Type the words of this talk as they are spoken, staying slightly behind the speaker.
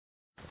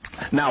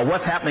Now,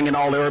 what's happening in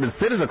all the urban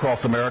cities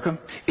across America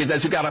is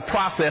that you got a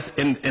process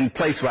in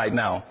place right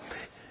now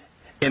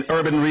in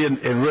urban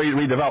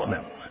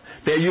redevelopment.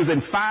 They're using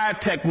 5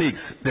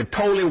 techniques that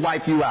totally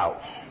wipe you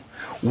out.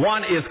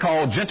 One is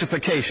called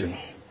gentrification.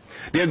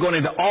 They're going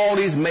into all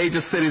these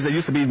major cities that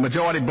used to be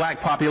majority black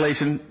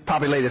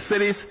populated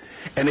cities,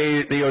 and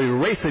they are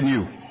erasing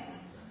you.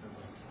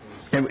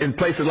 In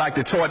places like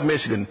Detroit,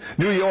 Michigan,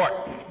 New York,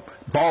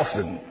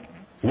 Boston,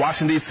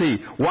 Washington,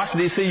 D.C.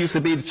 Washington, D.C. used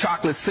to be the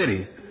chocolate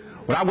city.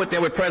 When I went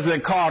there with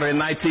President Carter in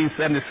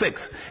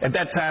 1976, at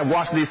that time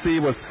Washington, D.C.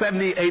 was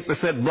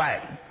 78%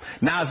 black.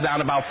 Now it's down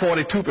to about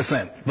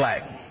 42%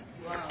 black.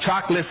 Wow.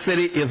 Chocolate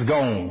City is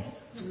gone.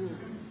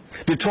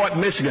 Detroit,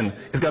 Michigan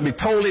is going to be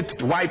totally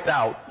wiped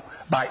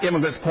out by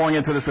immigrants pouring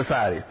into the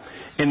society.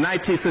 Since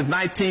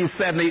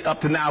 1970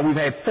 up to now, we've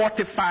had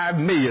 45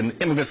 million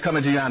immigrants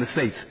coming to the United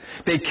States.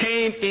 They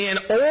came in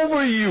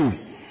over you,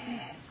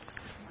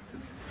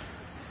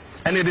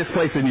 and they're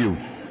displacing you.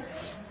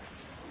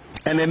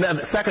 And then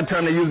the second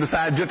term they use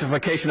besides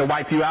gentrification to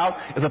wipe you out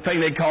is a thing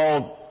they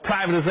call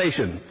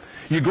privatization.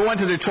 You go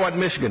into Detroit,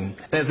 Michigan,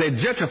 and as they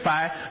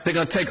gentrify, they're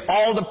going to take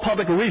all the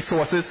public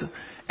resources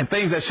and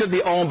things that should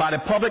be owned by the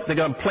public, they're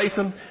going to place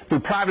them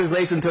through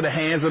privatization into the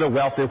hands of the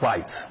wealthy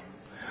whites.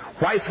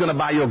 Whites are going to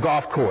buy your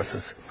golf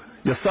courses,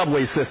 your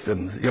subway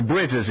systems, your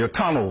bridges, your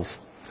tunnels.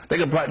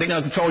 They're going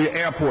to control your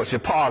airports, your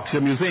parks,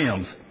 your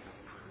museums.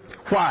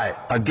 Why?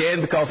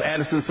 Again, because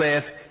Anderson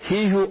says,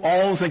 he who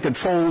owns and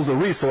controls the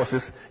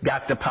resources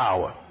got the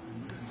power.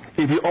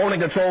 If you own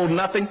and control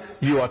nothing,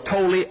 you are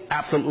totally,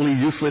 absolutely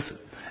useless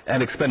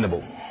and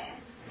expendable.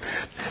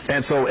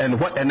 And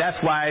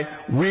that's why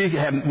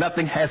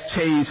nothing has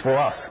changed for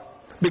us,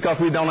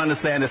 because we don't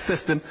understand the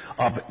system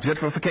of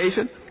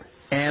gentrification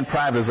and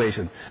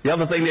privatization. The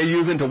other thing they're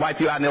using to wipe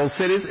you out in those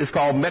cities is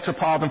called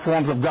metropolitan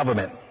forms of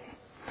government,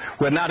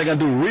 where now they're going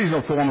to do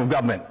regional form of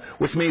government,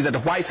 which means that the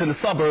whites in the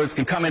suburbs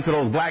can come into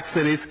those black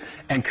cities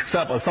and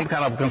set up some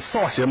kind of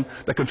consortium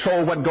that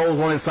control what goes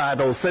on inside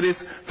those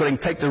cities so they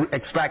can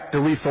extract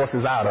the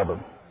resources out of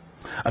them.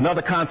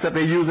 Another concept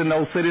they use in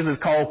those cities is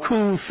called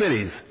cool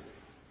cities,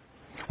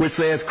 which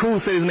says cool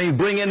cities mean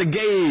bring in the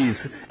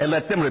gays and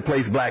let them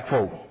replace black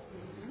folk.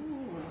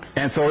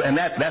 And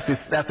that's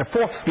the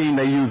fourth scheme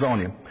they use on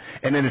you.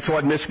 And in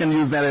Detroit, Michigan,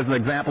 using that as an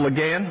example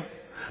again,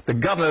 the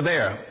governor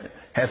there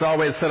has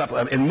already set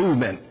up in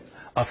movement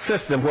a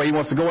system where he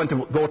wants to go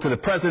to the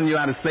President of the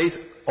United States,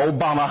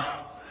 Obama,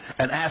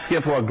 and ask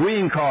him for a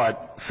green card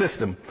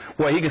system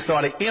where he can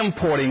start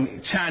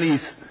importing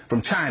Chinese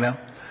from China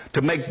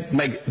to make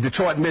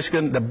Detroit,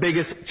 Michigan the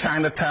biggest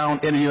Chinatown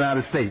in the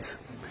United States.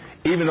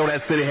 Even though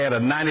that city had a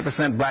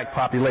 90% black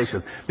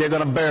population, they're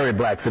going to bury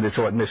blacks in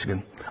Detroit,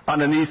 Michigan,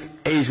 underneath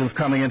Asians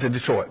coming into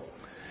Detroit.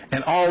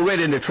 And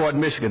already in Detroit,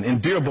 Michigan, in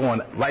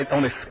Dearborn, right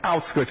on the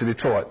outskirts of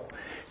Detroit,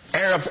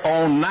 Arabs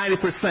own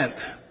 90%.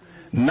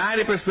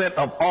 90%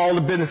 of all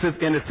the businesses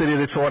in the city of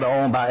Detroit are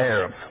owned by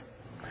Arabs.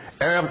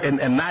 Arabs and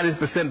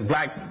 90%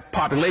 black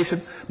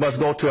population must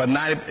go to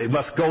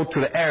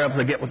the Arabs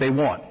to get what they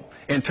want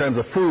in terms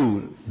of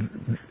food,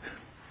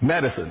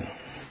 medicine,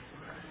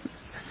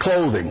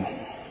 clothing.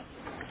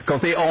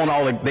 Because they own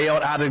out of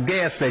the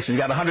gas stations. You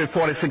got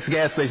 146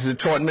 gas stations in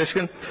Detroit,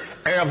 Michigan.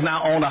 Arabs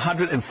now own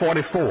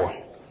 144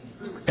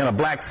 in a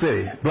black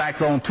city.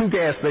 Blacks own 2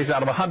 gas stations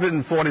out of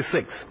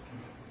 146.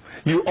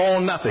 You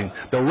own nothing.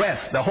 The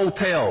rest, the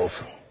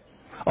hotels,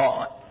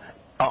 are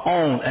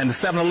owned, and the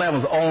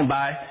 7-Elevens are owned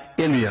by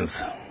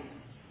Indians.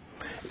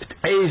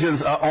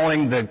 Asians are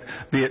owning the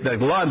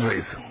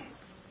laundries.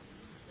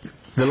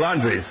 The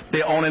laundries.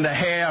 They're owning the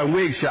hair and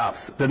wig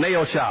shops, the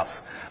nail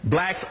shops.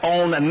 Blacks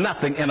own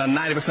nothing in a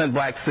 90%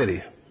 black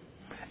city.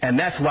 And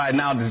that's why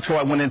now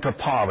Detroit went into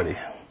poverty.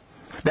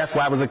 That's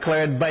why it was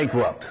declared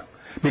bankrupt.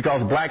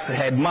 Because blacks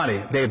had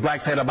money.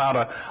 Blacks had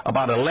about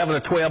 11 or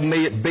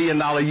 12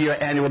 billion a year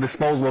annual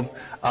disposable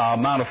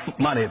amount of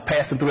money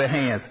passing through their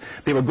hands.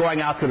 They were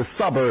going out to the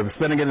suburbs,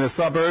 spending it in the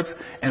suburbs,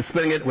 and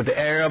spending it with the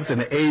Arabs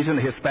and the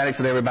Asians, the Hispanics,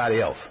 and everybody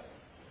else.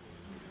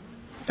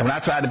 And when I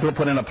tried to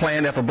put in a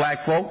plan there for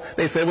black folk,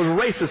 they said it was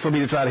racist for me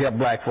to try to help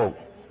black folk.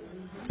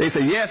 They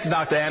said, yes,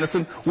 Dr.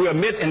 Anderson, we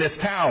admit in this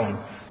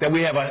town that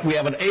we have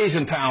an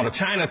Asian town, a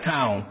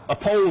Chinatown, a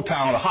Pole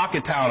town, a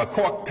hockey town, a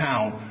Cork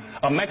town,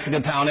 a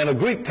Mexican town, and a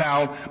Greek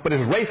town, but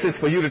it's racist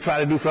for you to try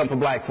to do something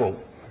for black folk,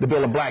 to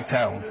build a black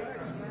town.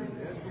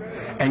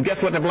 And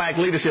guess what the black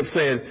leadership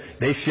said?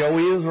 They sure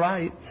is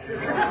right.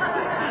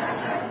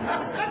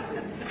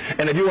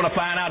 And if you want to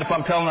find out if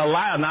I'm telling a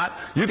lie or not,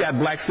 you got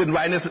blacks sitting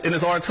right in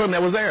this auditorium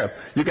that was there.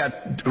 You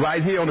got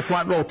right here on the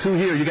front row, 2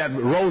 here, you got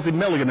Rosie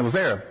Milligan that was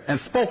there and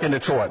spoke in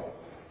Detroit.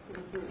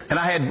 And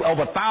I had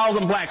over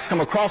 1,000 blacks come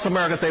across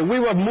America and say, we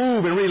will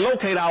move and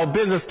relocate our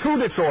business to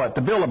Detroit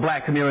to build a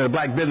black community, a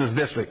black business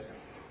district.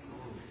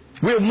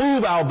 We'll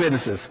move our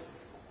businesses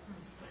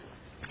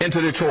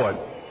into Detroit.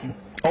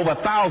 Over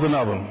 1,000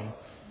 of them.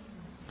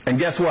 And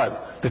guess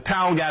what? The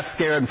town got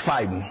scared and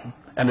fighting.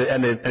 And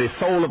they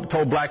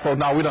told black folks,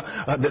 no, we don't.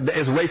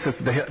 It's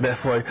racist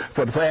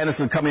for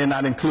Anderson to come in and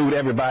not include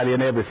everybody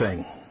and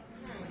everything.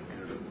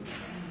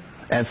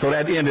 And so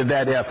that ended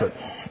that effort.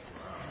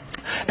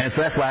 And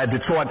so that's why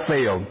Detroit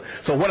failed.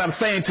 So what I'm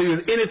saying to you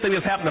is anything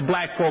that's happened to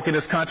black folk in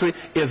this country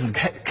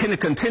can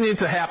continue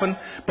to happen,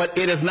 but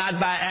it is not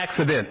by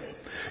accident.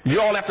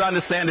 You all have to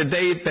understand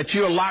today that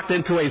you're locked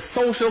into a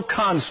social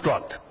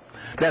construct.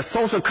 That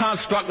social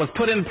construct was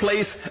put in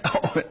place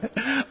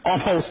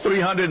almost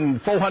 300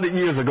 and 400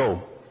 years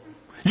ago.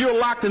 You're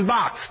locked and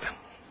boxed.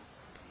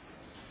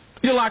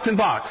 You're locked and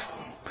boxed.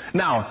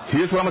 Now,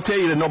 here's what I'm going to tell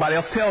you that nobody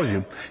else tells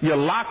you. You're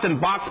locked and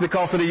boxed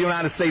because of the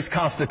United States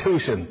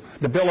Constitution,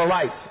 the Bill of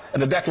Rights,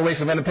 and the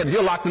Declaration of Independence.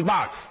 You're locked and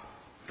boxed.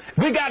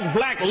 We got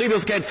black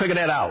leaders can't figure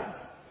that out.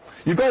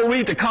 You go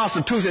read the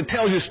Constitution, it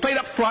tells you straight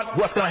up front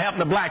what's going to happen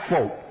to black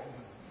folk.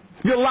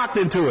 You're locked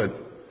into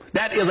it.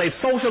 That is a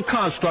social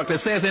construct that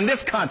says in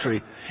this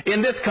country,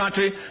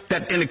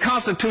 that in the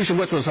Constitution,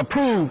 which was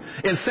approved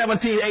in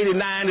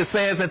 1789, it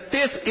says that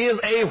this is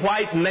a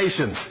white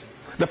nation.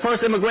 The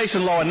first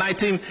immigration law in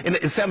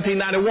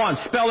 1791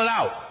 spelled it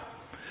out.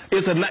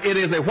 It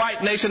is a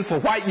white nation for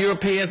white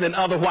Europeans and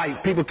other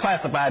white people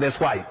classified as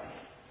white.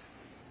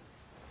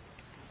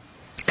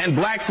 And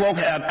black folk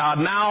are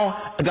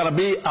now going to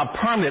be a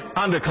permanent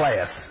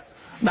underclass.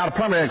 Not a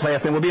permanent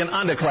class, they will be an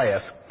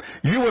underclass.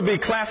 You will be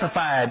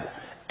classified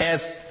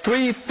as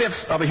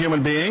 3/5 of a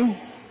human being.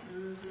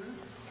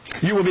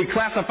 You will be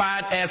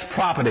classified as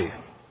property.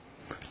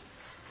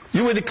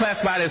 You will be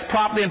classified as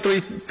property and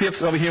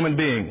 3/5 of a human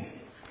being.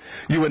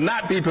 You would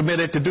not be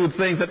permitted to do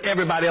things that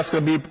everybody else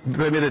could be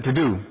permitted to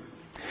do.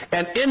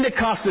 And in the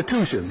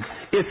Constitution,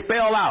 it's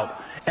spelled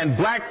out, and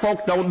black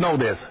folk don't know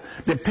this.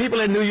 The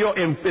people in New York,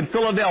 in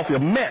Philadelphia,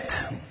 met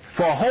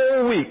for a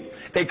whole week.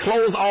 They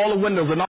closed all the windows and